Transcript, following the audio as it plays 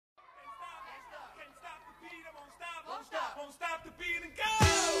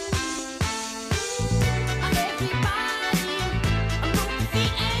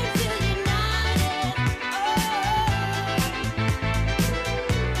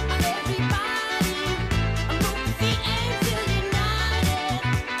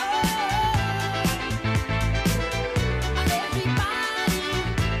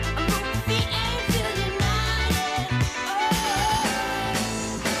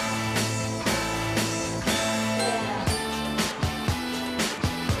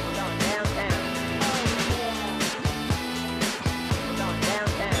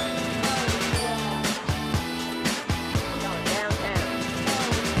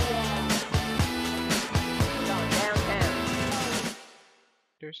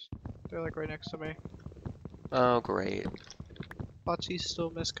Peters. They're like right next to me. Oh, great. Potsy's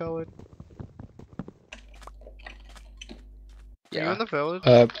still miscolored. Are you Yeah. in the village?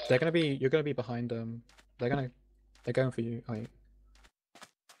 They're gonna be. You're gonna be behind them. They're going for you. Like.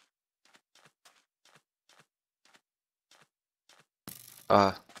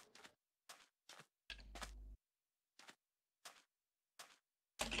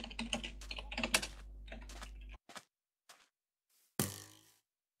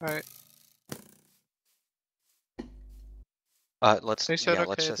 Alright. Let's They said yeah, okay,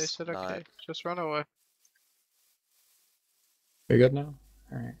 let's they just said not. okay. Just run away. You're good now.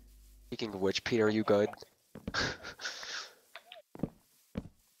 All right. Speaking of which, Peter, are you good?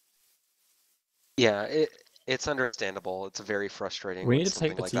 Yeah, it's understandable. It's very frustrating We when need to something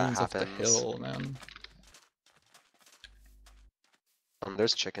take the like that teams off the happens. hill, man.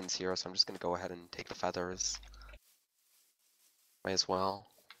 There's chickens here, so I'm just gonna go ahead and take the feathers. Might as well.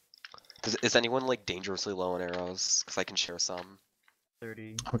 Is anyone like dangerously low on arrows? Because I can share some.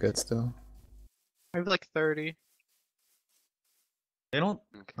 30. I'm good still. I have like 30. They don't.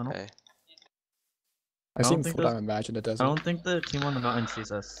 Okay. I don't seen think full those- diamond match in the desert. I don't think the team on the mountain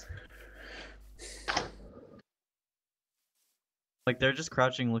sees us. Like they're just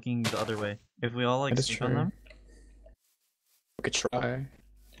crouching, looking the other way. If we all like It is sneak on true. them, We could try.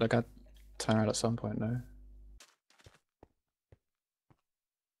 They got tired at some point though.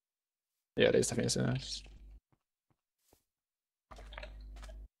 Yeah, they definitely seen us.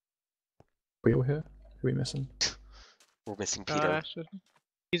 We all here? Who are we missing? We're missing Peter.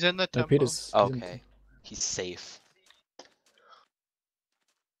 He's in the No, temple. Peter's. He's in the Okay. He's safe.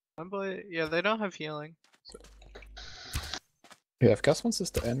 Yeah, they don't have healing. Yeah, if Gus wants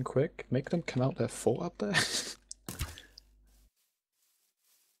us to end quick, make them come out there full up there.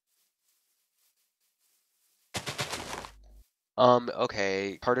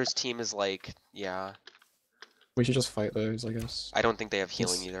 Okay. Carter's team is like, yeah. We should just fight those, I guess. I don't think they have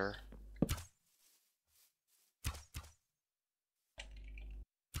healing Yes. either.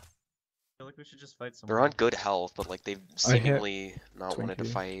 I feel like we should just fight someone. They're on good health, but like they've I hit seemingly not wanted to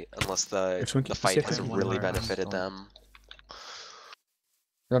Twinkie. fight unless the If Twinkie- the fight if has Twinkie- really One of our benefited arms them.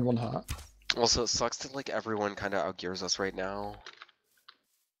 Run one heart. Also, it sucks that like everyone kind of outgears us right now.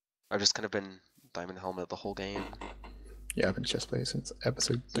 I've just kind of been Diamond Helmet the whole game. Yeah, I've been chest play since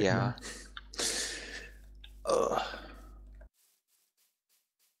episode 3. Yeah. Ugh.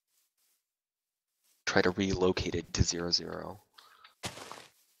 Try to relocate it to 0-0.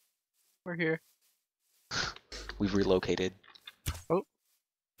 We're here. We've relocated. Oh,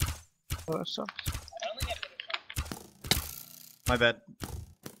 that sucks. My bad.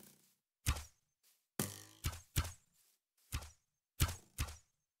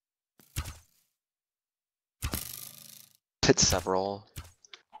 Hit several.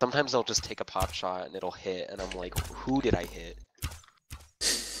 Sometimes I'll just take a pop shot and it'll hit, and I'm like, who did I hit?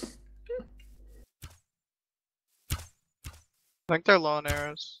 I think they're low on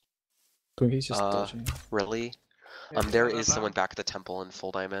arrows. Twinkie's just dodging. Really? Yeah, There I don't is know. someone back at the temple in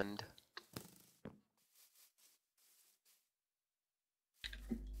full diamond.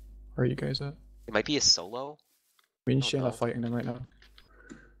 Where are you guys at? It might be a solo. Me and don't Shane know. are fighting them right now.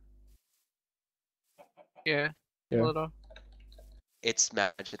 Yeah, Yeah. a little. It's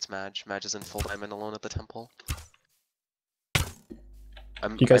Madge. It's Madge. Madge is in full diamond alone at the temple.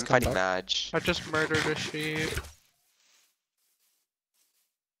 I'm You guys come fighting back? Madge. I just murdered a sheep.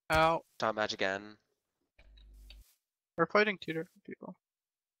 Ow. Not Madge again. We're fighting 2 different people.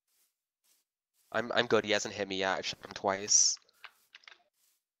 I'm good. He hasn't hit me yet. I've shot him twice.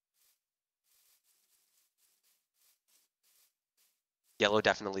 Yellow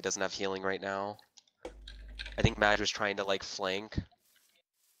definitely doesn't have healing right now. I think Madge was trying to like flank.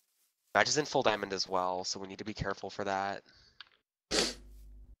 Madge is in full diamond as well, so we need to be careful for that. He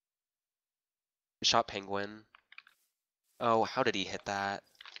shot Penguin. Oh, how did he hit that?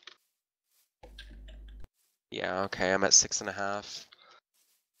 Yeah, okay, I'm at 6.5.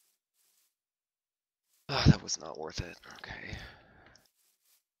 Ah, that was not worth it. Okay.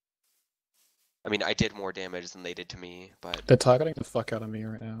 I mean, I did more damage than they did to me, but... They're targeting the fuck out of me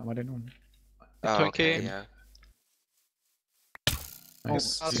right now. I didn't want. Oh, okay, Twinkie. yeah.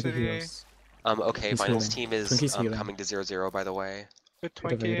 Nice. I'll Super see. heals. Okay, He's Vinyl's healing. team is Twinkie's healing. coming to 0-0, by the way. Good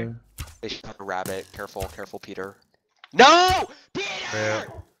Peter Twinkie. Vader. They shot a rabbit. Careful, careful, Peter. No! Peter! Yeah.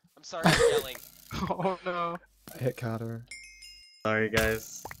 I'm sorry for yelling. Oh no. I hit Carter. Sorry,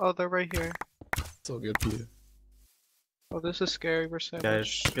 guys. Oh, they're right here. It's all good, Peter. Oh, this is scary. We're saying.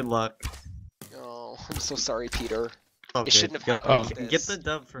 Guys, good luck. Oh, I'm so sorry, Peter. Okay. It shouldn't have Go- happened like Get this. the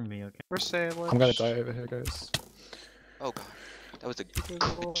dub from me, okay? We're sandwiched. I'm gonna die over here, guys. Oh god. That was a Peter's good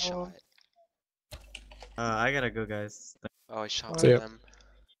alone. shot. I gotta go, guys. Oh, I shot See one ya. of them.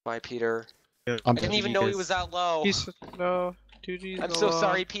 Bye, Peter. Yo, I'm I didn't dead. even know he was that low. He's no 2G's I'm so alone.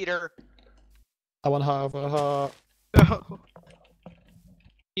 sorry, Peter. I want half a heart. No.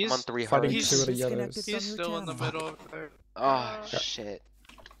 I'm on He's 3 Fighting hearts. two of the Disconnected yellows. he's from your still in the channel. middle of there. Oh, Yeah. shit.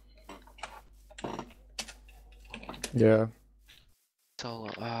 Yeah. So,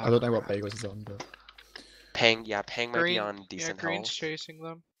 I don't know what Bagels is on, but Pang, yeah, Pang might be Green, on decent Green's health. chasing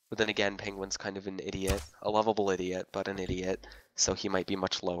them. But then again, Penguin's kind of an idiot. A lovable idiot, but an idiot. So he might be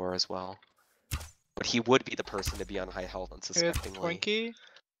much lower as well. But he would be the person to be on high health I hit unsuspectingly. Twinkie,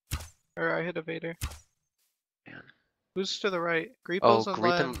 or I hit a Vader. Man. Who's to the right? Oh, Greeples and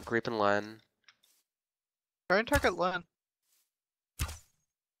Len. Greep and Len. Try and target Len.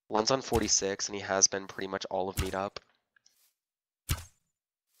 Len's on 46, and he has been pretty much all of meetup.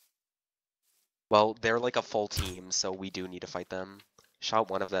 Well, they're like a full team, so we do need to fight them. Shot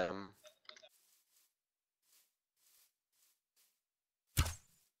one of them.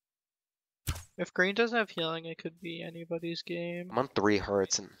 If Green doesn't have healing, it could be anybody's game. I'm on 3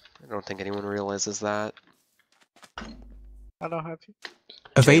 hearts, and I don't think anyone realizes that. I don't have.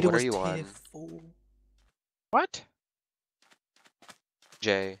 Jay, what are you on? What?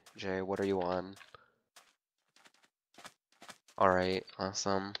 Jay, what are you on? Alright,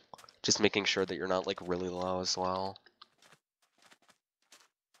 awesome. Just making sure that you're not like really low as well.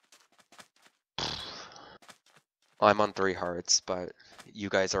 I'm on 3 hearts, but you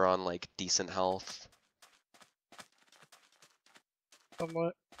guys are on like decent health.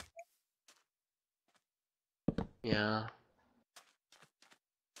 Somewhat. Yeah.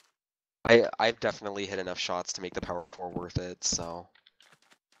 I've definitely hit enough shots to make the power 4 worth it, so.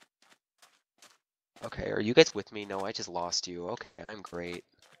 Okay, are you guys with me? No, I just lost you. Okay, I'm great.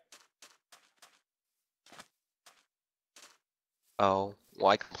 Oh, well,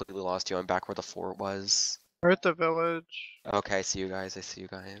 I completely lost you. I'm back where the fort was. We're at the village. Okay, I see you guys. I see you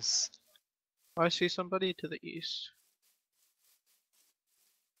guys. I see somebody to the east.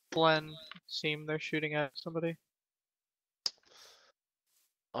 Glen, seem they're shooting at somebody.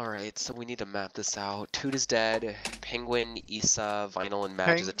 Alright, so we need to map this out. Toot is dead. Penguin, Issa, Vinyl, and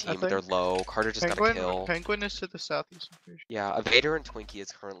Match as a Peng- I team, but they're think low. Carter just got a kill. Penguin is to the southeast. I'm pretty sure. Yeah, a Vader and Twinkie is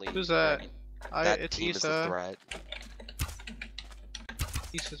currently. Who's that? That It's team is the Issa. threat.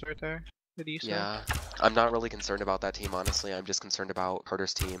 Issa's right there. Hit Issa. Yeah, I'm not really concerned about that team, honestly. I'm just concerned about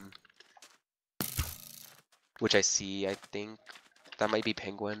Carter's team. Which I see, I think. That might be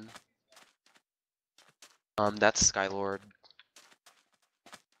Penguin. That's Skylord.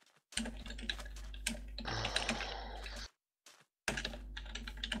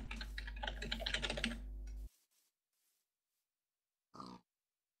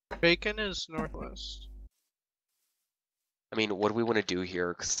 Bacon is northwest. I mean, what do we want to do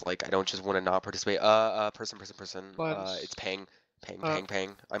here? Cause like, I don't just want to not participate. Person. Lens. It's Pang. Uh,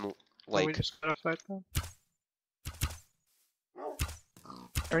 Pang. I'm we like, just gotta fight them.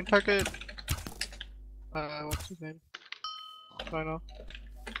 Turn target. What's his name? Final.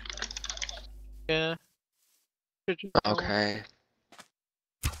 Yeah. Should just kill him. okay.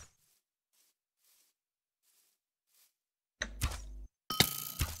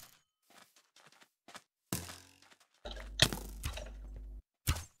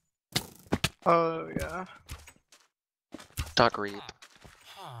 Oh yeah. Doc Reap.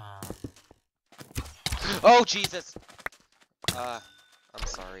 Oh, Jesus! I'm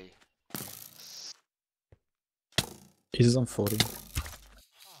sorry. He's on 40.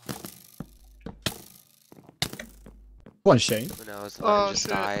 Go on, Shane. Who knows? Oh, Len just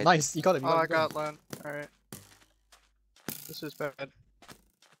shit. died. Nice, you got him. Oh, I got Len. Alright. This is bad.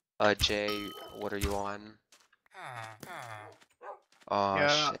 Jay, what are you on? Oh,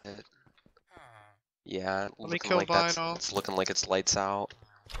 Yeah. shit. Yeah, Let me looking kill like that's, Vinyl. it's looking like it's lights out.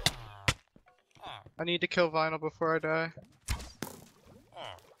 I need to kill Vinyl before I die.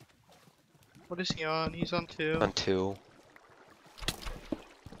 What is he on? He's on 2. On 2.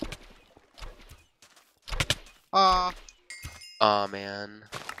 Ah, Aw, man.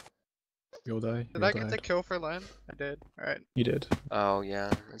 You'll die. did I get the kill for Len? I did. Alright. You did. Oh,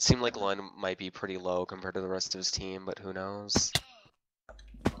 yeah. It seemed like Len might be pretty low compared to the rest of his team, but who knows?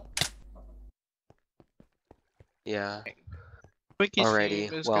 Yeah. Wiki's Alrighty.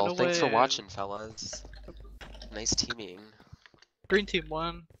 team is Well, gonna thanks for win. watching, fellas. Nice teaming. Green team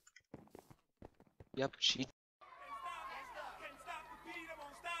won. Yep, she